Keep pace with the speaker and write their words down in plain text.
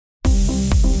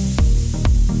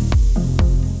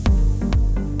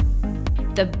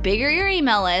The bigger your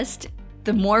email list,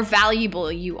 the more valuable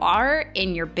you are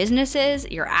in your businesses,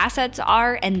 your assets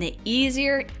are, and the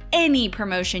easier any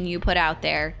promotion you put out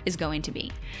there is going to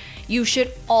be. You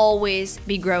should always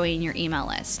be growing your email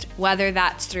list, whether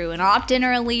that's through an opt-in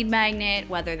or a lead magnet,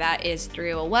 whether that is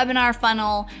through a webinar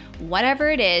funnel, whatever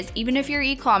it is. Even if you're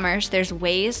e-commerce, there's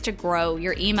ways to grow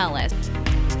your email list.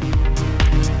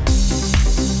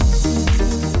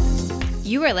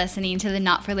 You are listening to the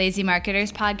Not for Lazy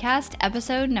Marketers podcast,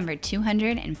 episode number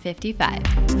 255.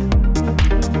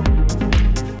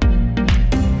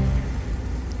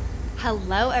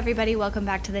 Hello, everybody. Welcome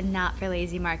back to the Not for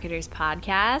Lazy Marketers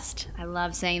podcast. I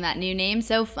love saying that new name.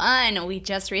 So fun. We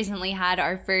just recently had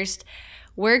our first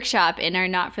workshop in our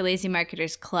Not for Lazy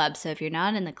Marketers club. So if you're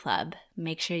not in the club,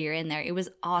 make sure you're in there. It was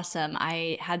awesome.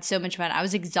 I had so much fun. I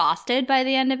was exhausted by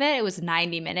the end of it. It was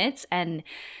 90 minutes and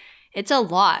it's a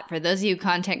lot. For those of you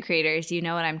content creators, you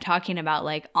know what I'm talking about.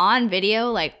 Like on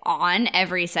video, like on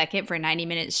every second for 90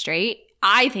 minutes straight.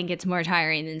 I think it's more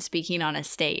tiring than speaking on a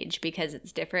stage because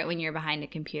it's different when you're behind a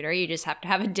computer. You just have to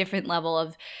have a different level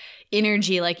of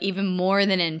energy, like even more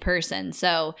than in person.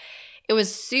 So it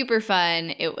was super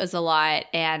fun. It was a lot.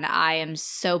 And I am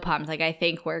so pumped. Like I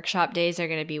think workshop days are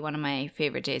going to be one of my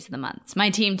favorite days of the month. It's my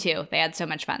team too. They had so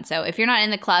much fun. So if you're not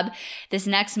in the club, this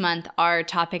next month, our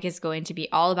topic is going to be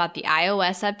all about the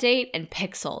iOS update and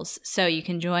pixels. So you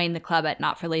can join the club at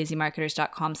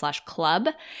notforlazymarketers.com/club.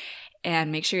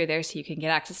 And make sure you're there so you can get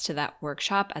access to that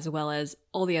workshop as well as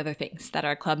all the other things that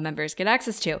our club members get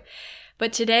access to.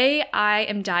 But today I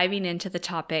am diving into the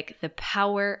topic, the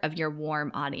power of your warm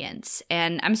audience.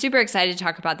 And I'm super excited to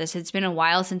talk about this. It's been a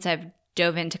while since I've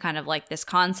dove into kind of like this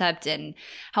concept and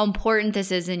how important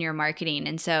this is in your marketing.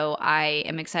 And so I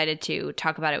am excited to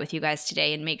talk about it with you guys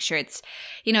today and make sure it's,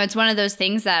 it's one of those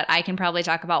things that I can probably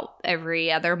talk about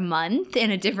every other month in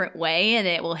a different way, and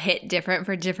it will hit different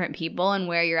for different people and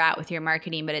where you're at with your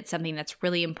marketing. But it's something that's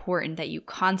really important that you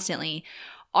constantly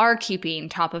are keeping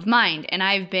top of mind. And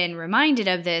I've been reminded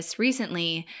of this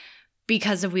recently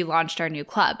because we launched our new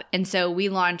club. And so we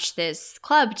launched this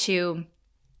club to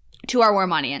our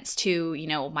warm audience, to,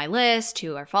 my list,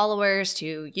 to our followers,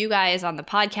 to you guys on the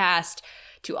podcast,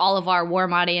 to all of our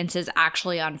warm audiences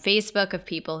actually on Facebook of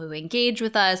people who engage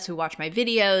with us, who watch my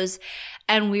videos.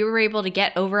 And we were able to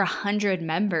get over 100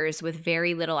 members with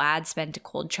very little ad spend to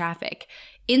cold traffic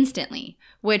instantly,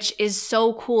 which is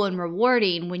so cool and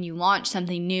rewarding when you launch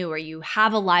something new or you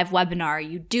have a live webinar,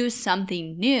 you do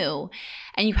something new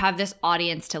and you have this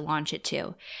audience to launch it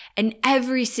to. And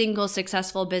every single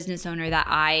successful business owner that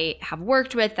I have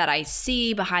worked with, that I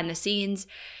see behind the scenes,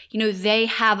 they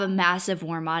have a massive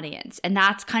warm audience. And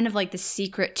that's kind of like the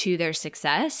secret to their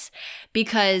success,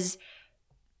 because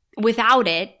without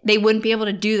it, they wouldn't be able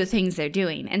to do the things they're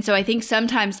doing. And so I think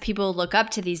sometimes people look up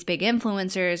to these big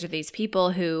influencers or these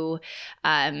people who,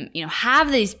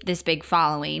 have this big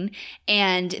following,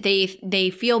 and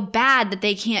they feel bad that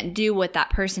they can't do what that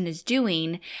person is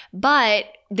doing, but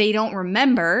they don't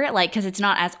remember, because it's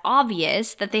not as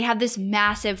obvious that they have this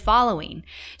massive following.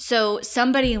 So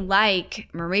somebody like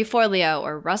Marie Forleo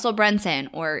or Russell Brunson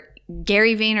or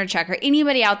Gary Vaynerchuk or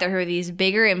anybody out there who are these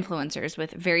bigger influencers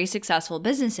with very successful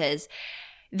businesses,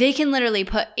 they can literally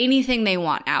put anything they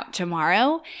want out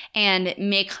tomorrow and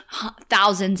make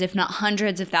thousands, if not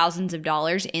hundreds of thousands of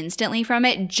dollars instantly from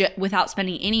it without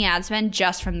spending any ad spend,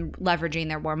 just from leveraging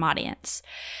their warm audience,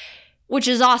 which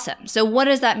is awesome. So what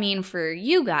does that mean for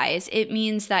you guys? It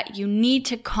means that you need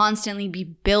to constantly be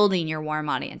building your warm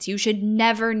audience. You should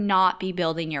never not be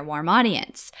building your warm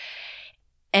audience.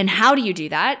 And how do you do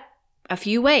that? A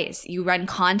few ways. You run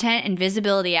content and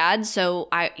visibility ads. So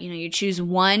you choose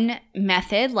one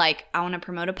method, like I want to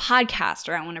promote a podcast,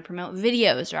 or I want to promote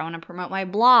videos, or I want to promote my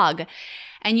blog.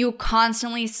 And you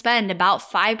constantly spend about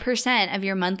 5% of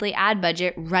your monthly ad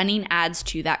budget running ads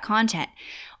to that content.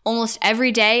 Almost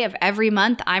every day of every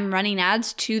month, I'm running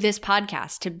ads to this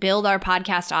podcast to build our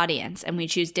podcast audience. And we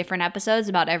choose different episodes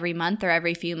about every month or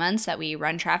every few months that we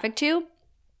run traffic to.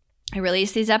 I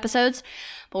release these episodes,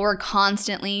 but we're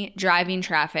constantly driving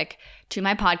traffic to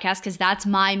my podcast because that's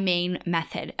my main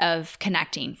method of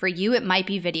connecting. For you, it might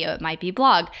be video, it might be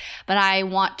blog, but I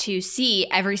want to see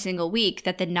every single week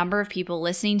that the number of people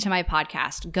listening to my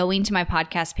podcast, going to my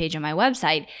podcast page on my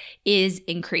website is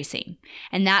increasing.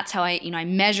 And that's how I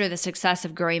measure the success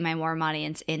of growing my warm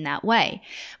audience in that way.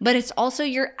 But it's also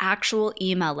your actual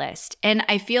email list. And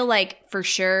I feel like for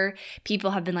sure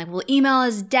people have been like, well, email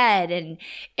is dead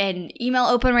and email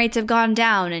open rates have gone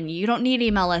down and you don't need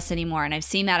email lists anymore. And I've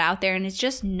seen that out there, and it's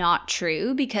just not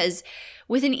true, because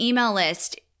with an email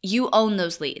list, you own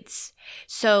those leads.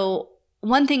 So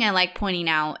one thing I like pointing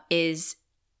out is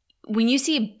when you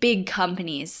see big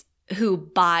companies who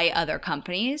buy other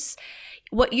companies,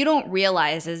 what you don't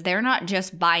realize is they're not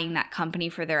just buying that company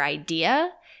for their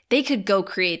idea. They could go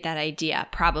create that idea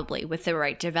probably with the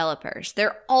right developers.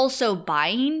 They're also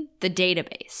buying the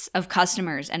database of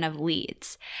customers and of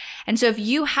leads. And so if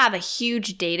you have a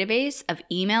huge database of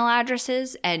email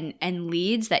addresses and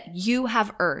leads that you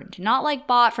have earned, not like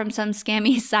bought from some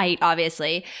scammy site,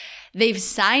 obviously, they've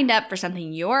signed up for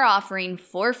something you're offering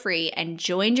for free and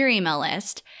joined your email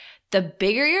list. The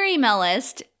bigger your email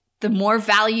list, the more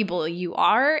valuable you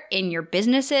are in your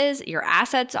businesses, your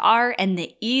assets are, and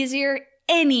the easier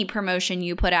any promotion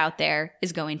you put out there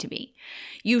is going to be.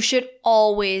 You should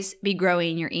always be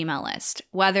growing your email list,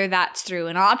 whether that's through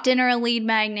an opt-in or a lead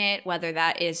magnet, whether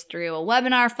that is through a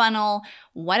webinar funnel,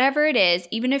 whatever it is.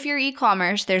 Even if you're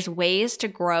e-commerce, there's ways to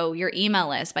grow your email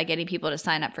list by getting people to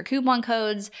sign up for coupon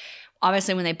codes.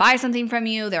 Obviously, when they buy something from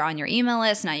you, they're on your email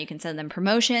list. Now you can send them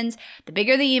promotions. The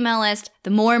bigger the email list,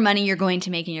 the more money you're going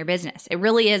to make in your business. It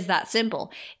really is that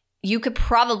simple. You could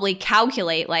probably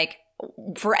calculate like,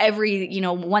 for every,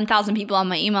 1,000 people on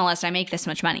my email list, I make this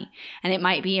much money. And it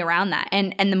might be around that.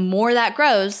 And the more that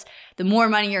grows, the more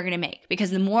money you're going to make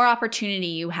because the more opportunity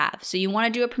you have. So you want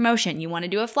to do a promotion, you want to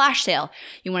do a flash sale,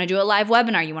 you want to do a live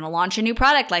webinar, you want to launch a new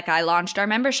product like I launched our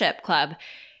membership club,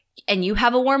 and you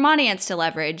have a warm audience to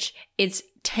leverage, it's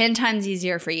 10 times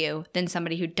easier for you than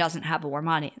somebody who doesn't have a warm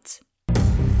audience.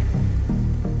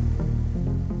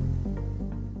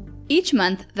 Each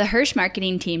month, the Hirsch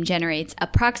marketing team generates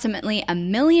approximately $1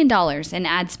 million in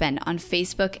ad spend on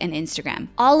Facebook and Instagram.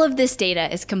 All of this data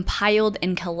is compiled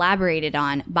and collaborated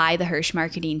on by the Hirsch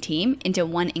marketing team into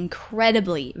one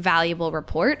incredibly valuable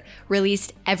report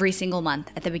released every single month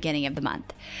at the beginning of the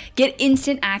month. Get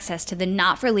instant access to the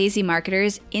Not for Lazy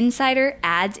Marketers Insider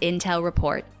Ads Intel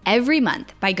report every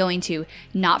month by going to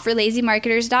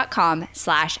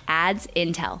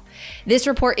notforlazymarketers.com/adsintel. This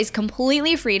report is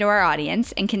completely free to our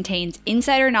audience and contains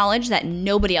insider knowledge that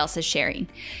nobody else is sharing.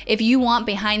 If you want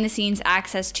behind the scenes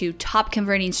access to top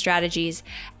converting strategies,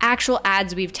 actual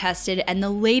ads we've tested, and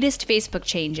the latest Facebook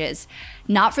changes,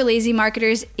 Not for Lazy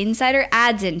Marketers Insider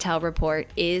Ads Intel report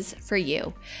is for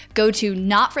you. Go to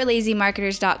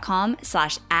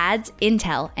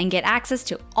notforlazymarketers.com/adsintel and get access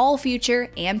to all future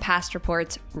and past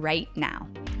reports right now.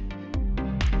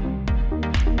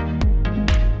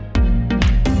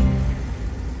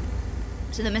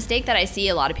 So the mistake that I see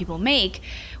a lot of people make,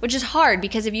 which is hard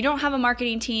because if you don't have a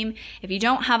marketing team, if you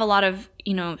don't have a lot of,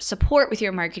 support with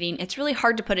your marketing, it's really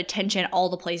hard to put attention all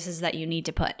the places that you need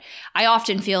to put. I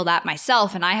often feel that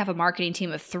myself, and I have a marketing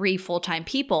team of 3 full-time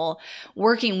people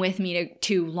working with me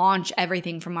to launch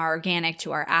everything from our organic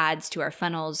to our ads, to our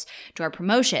funnels, to our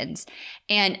promotions.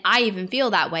 And I even feel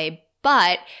that way,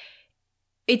 but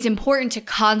it's important to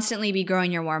constantly be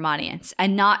growing your warm audience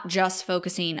and not just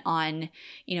focusing on,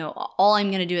 all I'm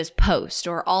going to do is post,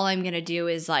 or all I'm going to do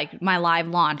is like my live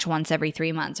launch once every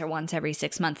 3 months or once every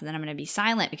 6 months, and then I'm going to be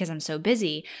silent because I'm so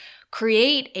busy.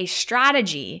 Create a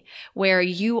strategy where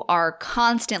you are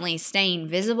constantly staying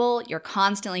visible, you're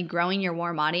constantly growing your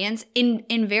warm audience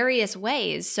in various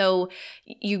ways. So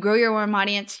you grow your warm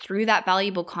audience through that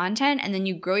valuable content, and then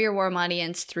you grow your warm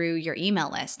audience through your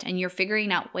email list. And you're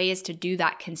figuring out ways to do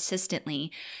that consistently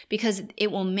because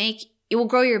it will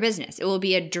grow your business. It will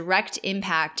be a direct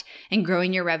impact in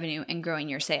growing your revenue and growing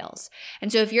your sales.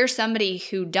 And so if you're somebody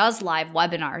who does live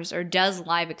webinars or does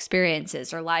live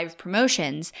experiences or live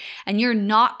promotions, and you're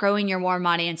not growing your warm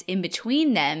audience in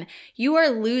between them, you are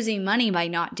losing money by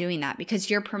not doing that because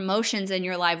your promotions and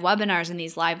your live webinars and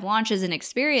these live launches and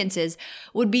experiences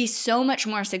would be so much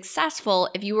more successful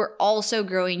if you were also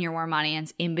growing your warm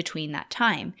audience in between that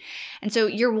time. And so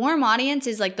your warm audience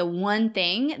is like the one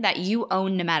thing that you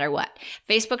own no matter what.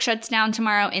 Facebook shuts down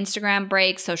tomorrow, Instagram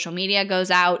breaks, social media goes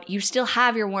out, you still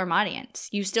have your warm audience.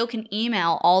 You still can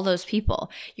email all those people.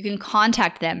 You can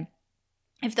contact them.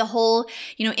 If the whole,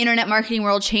 internet marketing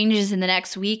world changes in the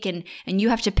next week and you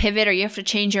have to pivot or you have to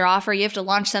change your offer, you have to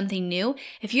launch something new,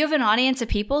 if you have an audience of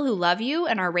people who love you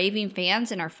and are raving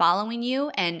fans and are following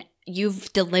you and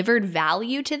you've delivered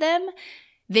value to them,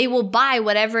 they will buy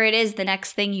whatever it is the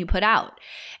next thing you put out.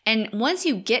 And once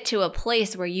you get to a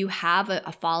place where you have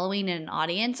a following and an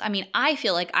audience, I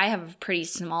feel like I have a pretty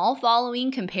small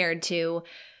following compared to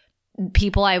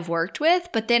people I've worked with,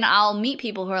 but then I'll meet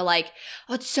people who are like,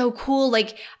 oh, it's so cool.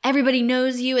 Like everybody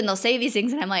knows you, and they'll say these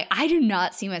things. And I'm like, I do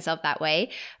not see myself that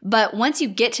way. But once you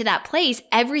get to that place,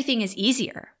 everything is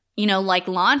easier. Like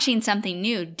launching something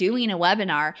new, doing a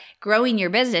webinar, growing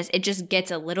your business, it just gets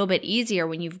a little bit easier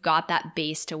when you've got that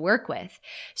base to work with.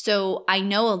 So I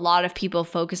know a lot of people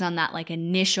focus on that like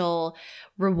initial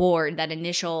reward, that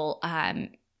initial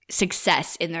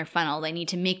success in their funnel. They need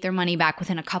to make their money back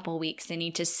within a couple weeks. They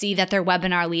need to see that their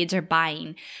webinar leads are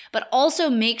buying, but also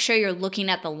make sure you're looking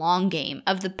at the long game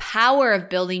of the power of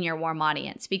building your warm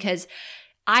audience, because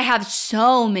I have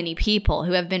so many people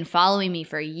who have been following me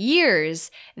for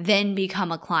years, then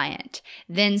become a client,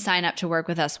 then sign up to work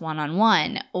with us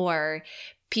one-on-one, or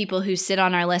people who sit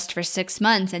on our list for 6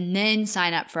 months and then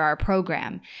sign up for our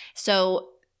program. So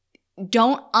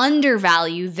don't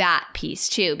undervalue that piece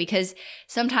too, because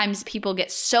sometimes people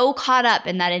get so caught up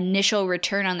in that initial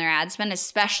return on their ad spend,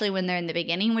 especially when they're in the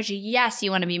beginning, which yes, you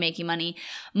want to be making money.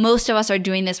 Most of us are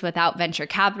doing this without venture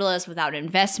capitalists, without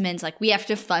investments. Like, we have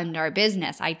to fund our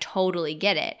business. I totally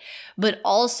get it. But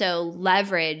also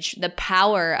leverage the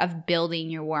power of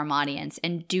building your warm audience,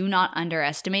 and do not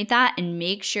underestimate that, and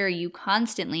make sure you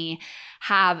constantly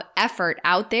have effort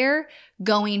out there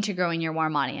going to growing your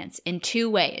warm audience in 2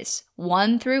 ways.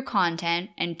 1, through content,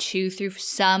 and 2, through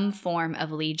some form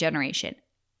of lead generation.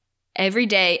 Every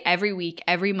day, every week,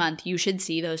 every month, you should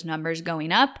see those numbers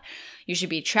going up. You should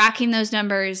be tracking those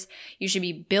numbers. You should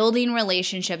be building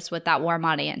relationships with that warm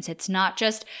audience. It's not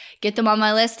just get them on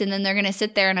my list and then they're going to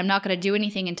sit there and I'm not going to do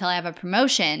anything until I have a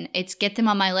promotion. It's get them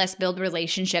on my list, build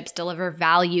relationships, deliver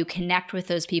value, connect with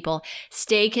those people,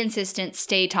 stay consistent,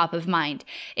 stay top of mind.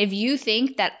 If you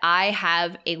think that I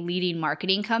have a leading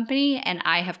marketing company and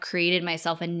I have created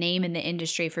myself a name in the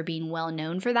industry for being well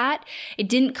known for that, it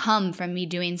didn't come from me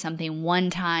doing something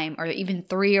one time or even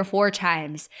 3 or 4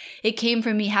 times. It came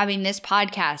from me having this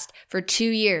podcast for 2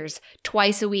 years,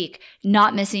 twice a week,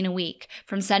 not missing a week,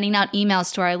 from sending out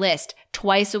emails to our list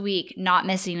twice a week, not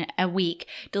missing a week,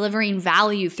 delivering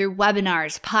value through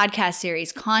webinars, podcast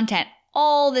series, content,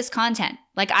 all this content.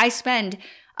 Like, I spend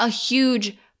a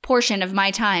huge portion of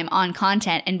my time on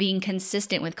content and being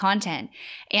consistent with content.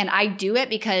 And I do it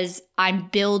because I'm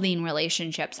building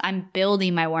relationships. I'm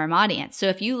building my warm audience. So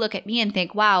if you look at me and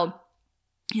think, wow,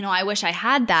 I wish I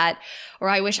had that, or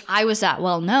I wish I was that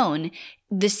well known,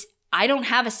 I don't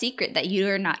have a secret that you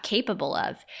are not capable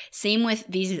of. Same with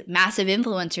these massive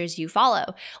influencers you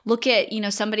follow. Look at,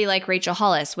 somebody like Rachel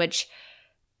Hollis, which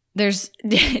there's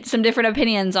some different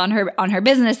opinions on her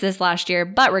business this last year,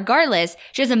 but regardless,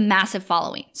 she has a massive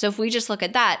following. So if we just look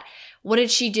at that, what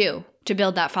did she do to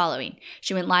build that following?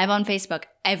 She went live on Facebook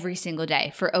every single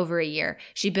day for over a year.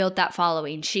 She built that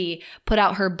following. She put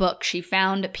out her book. She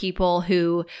found people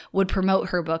who would promote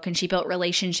her book, and she built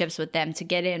relationships with them to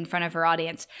get in front of her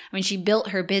audience. I mean, she built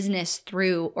her business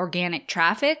through organic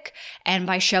traffic and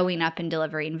by showing up and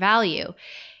delivering value.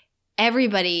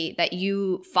 Everybody that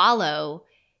you follow,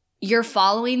 you're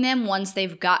following them once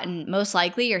they've gotten, most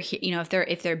likely, or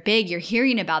if they're big, you're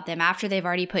hearing about them after they've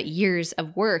already put years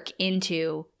of work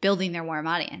into building their warm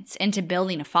audience, into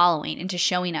building a following, into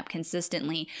showing up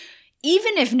consistently,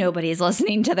 even if nobody's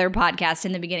listening to their podcast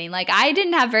in the beginning. Like, I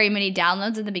didn't have very many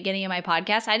downloads in the beginning of my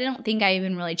podcast. I don't think I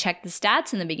even really checked the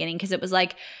stats in the beginning, because it was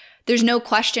like, there's no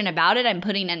question about it. I'm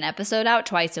putting an episode out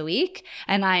twice a week,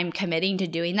 and I'm committing to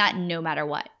doing that no matter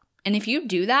what. And if you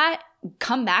do that,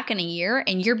 come back in a year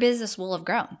and your business will have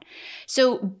grown.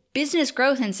 So business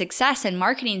growth and success and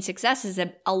marketing success is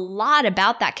a lot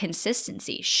about that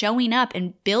consistency. Showing up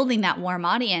and building that warm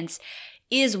audience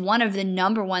is one of the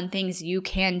number one things you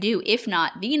can do, if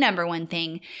not the number one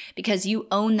thing, because you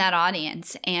own that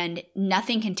audience and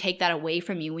nothing can take that away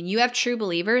from you. When you have true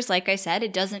believers, like I said,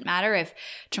 it doesn't matter if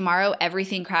tomorrow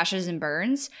everything crashes and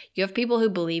burns. You have people who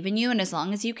believe in you, and as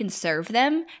long as you can serve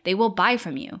them, they will buy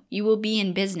from you. You will be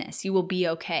in business. You will be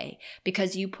okay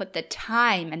because you put the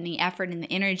time and the effort and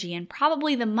the energy and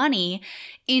probably the money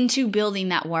into building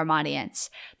that warm audience.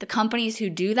 The companies who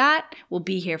do that will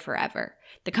be here forever.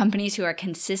 The companies who are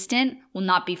consistent will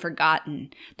not be forgotten.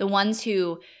 The ones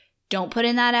who don't put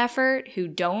in that effort, who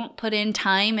don't put in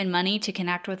time and money to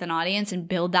connect with an audience and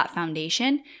build that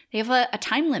foundation, they have a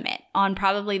time limit on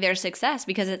probably their success,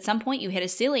 because at some point you hit a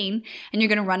ceiling and you're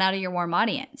going to run out of your warm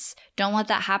audience. Don't let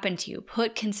that happen to you.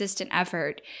 Put consistent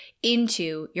effort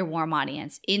into your warm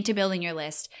audience, into building your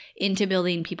list, into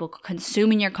building people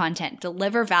consuming your content.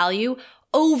 Deliver value.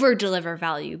 Over-deliver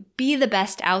value. Be the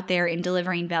best out there in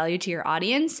delivering value to your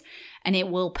audience, and it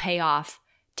will pay off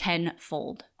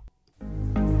tenfold.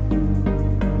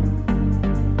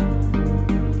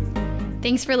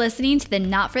 Thanks for listening to the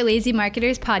Not for Lazy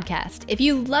Marketers podcast. If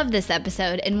you love this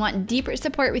episode and want deeper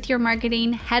support with your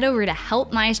marketing, head over to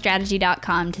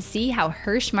helpmystrategy.com to see how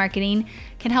Hirsch Marketing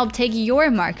can help take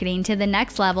your marketing to the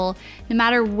next level no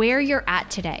matter where you're at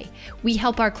today. We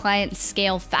help our clients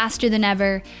scale faster than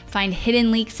ever, find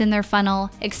hidden leaks in their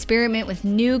funnel, experiment with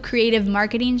new creative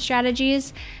marketing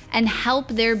strategies, and help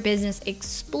their business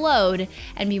explode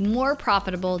and be more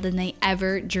profitable than they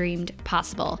ever dreamed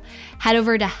possible. Head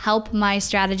over to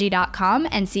helpmystrategy.com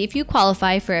and see if you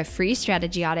qualify for a free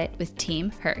strategy audit with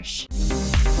Team Hirsch.